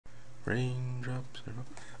Raindrops.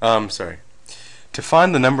 Sorry. To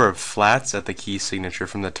find the number of flats at the key signature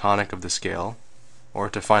from the tonic of the scale, or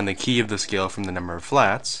to find the key of the scale from the number of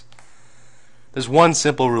flats, there's one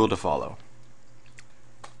simple rule to follow.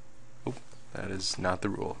 Oh, that is not the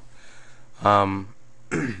rule.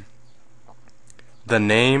 The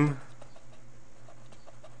name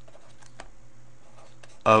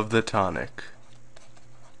of the tonic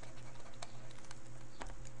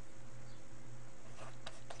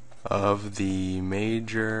of the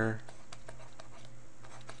major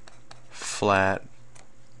flat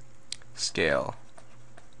scale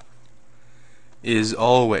is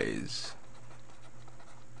always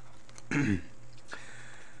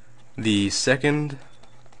the second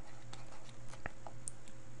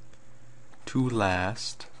to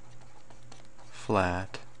last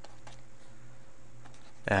flat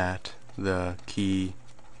at the key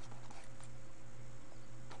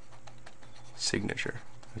signature.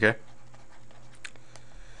 Okay?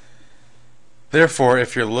 Therefore,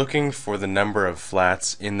 if you're looking for the number of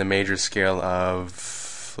flats in the major scale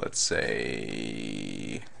of, let's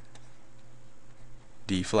say,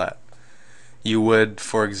 D flat, you would,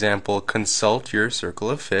 for example, consult your circle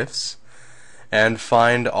of fifths and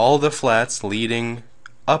find all the flats leading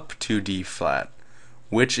up to D flat,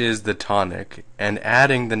 which is the tonic, and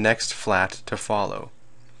adding the next flat to follow.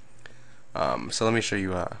 So let me show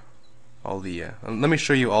you all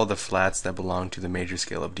the flats that belong to the major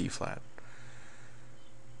scale of D flat.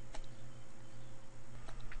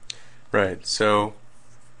 Right, so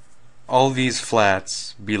all these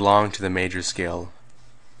flats belong to the major scale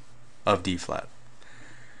of D flat.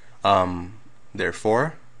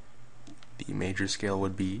 Therefore, the major scale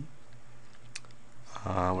would be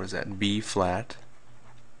what is that? B flat,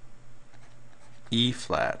 E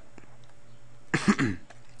flat,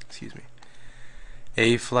 excuse me,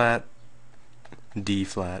 A flat, D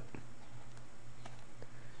flat,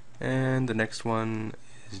 and the next one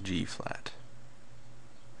is G flat.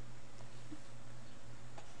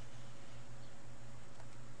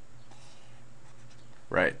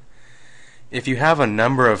 Right. If you have a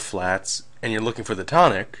number of flats and you're looking for the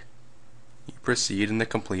tonic, you proceed in the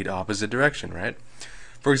complete opposite direction, right?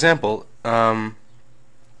 For example, let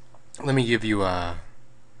me give you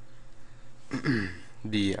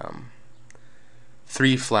the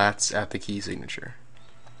 3 flats at the key signature.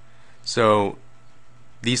 So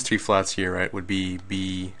these 3 flats here, right, would be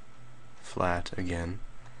B flat again.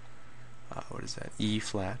 What is that? E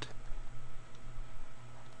flat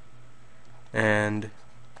and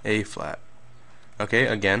A flat. Okay,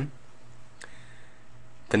 again,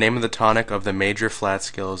 the name of the tonic of the major flat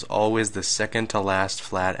scale is always the second to last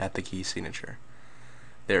flat at the key signature.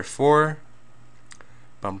 Therefore,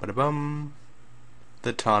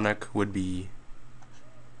 the tonic would be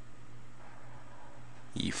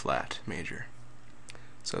E flat major.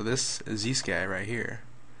 So this Z guy right here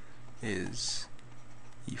is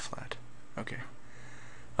E flat. Okay.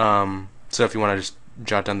 So if you want to just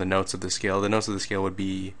jot down the notes of the scale would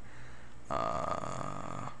be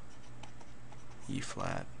E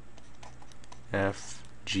flat, F,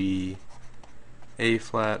 G, A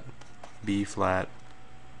flat, B flat,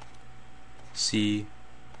 C,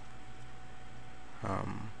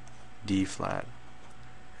 D flat,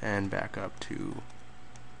 and back up to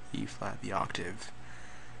E flat, the octave.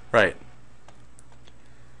 Right.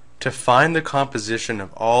 To find the composition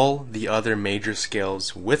of all the other major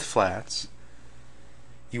scales with flats,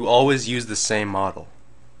 you always use the same model.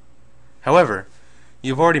 However,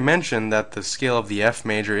 you've already mentioned that the scale of the F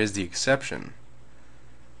major is the exception.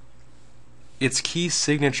 Its key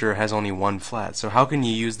signature has only one flat, so how can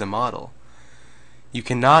you use the model? You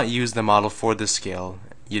cannot use the model for the scale.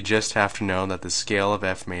 You just have to know that the scale of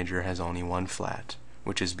F major has only one flat,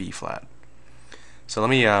 which is B flat. So let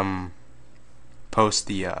me post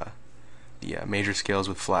the major scales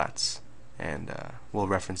with flats, and we'll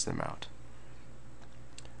reference them out.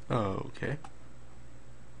 Okay.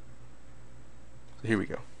 So here we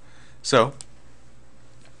go. So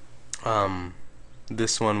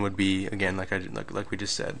this one would be, again, like we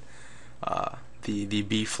just said, the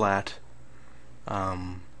B flat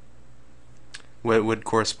would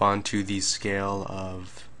correspond to the scale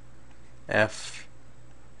of F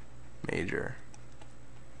major.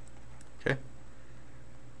 Okay.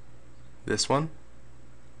 This one,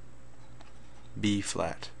 B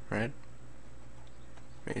flat, right?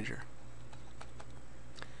 Major.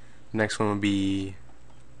 Next one would be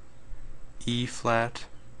E flat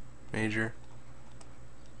major.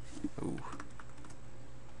 Ooh.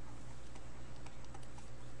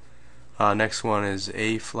 Next one is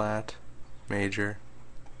A flat major.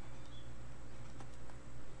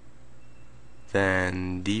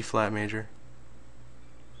 then D flat major.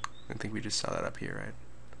 I think we just saw that up here, right?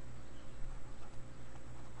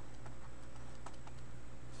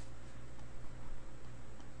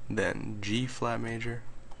 Then G flat major,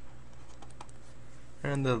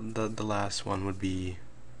 and the last one would be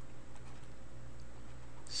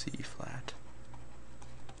C flat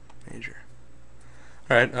major.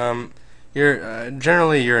 Alright,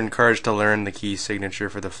 generally you're encouraged to learn the key signature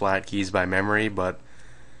for the flat keys by memory, but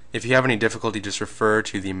if you have any difficulty, just refer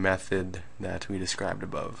to the method that we described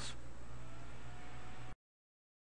above.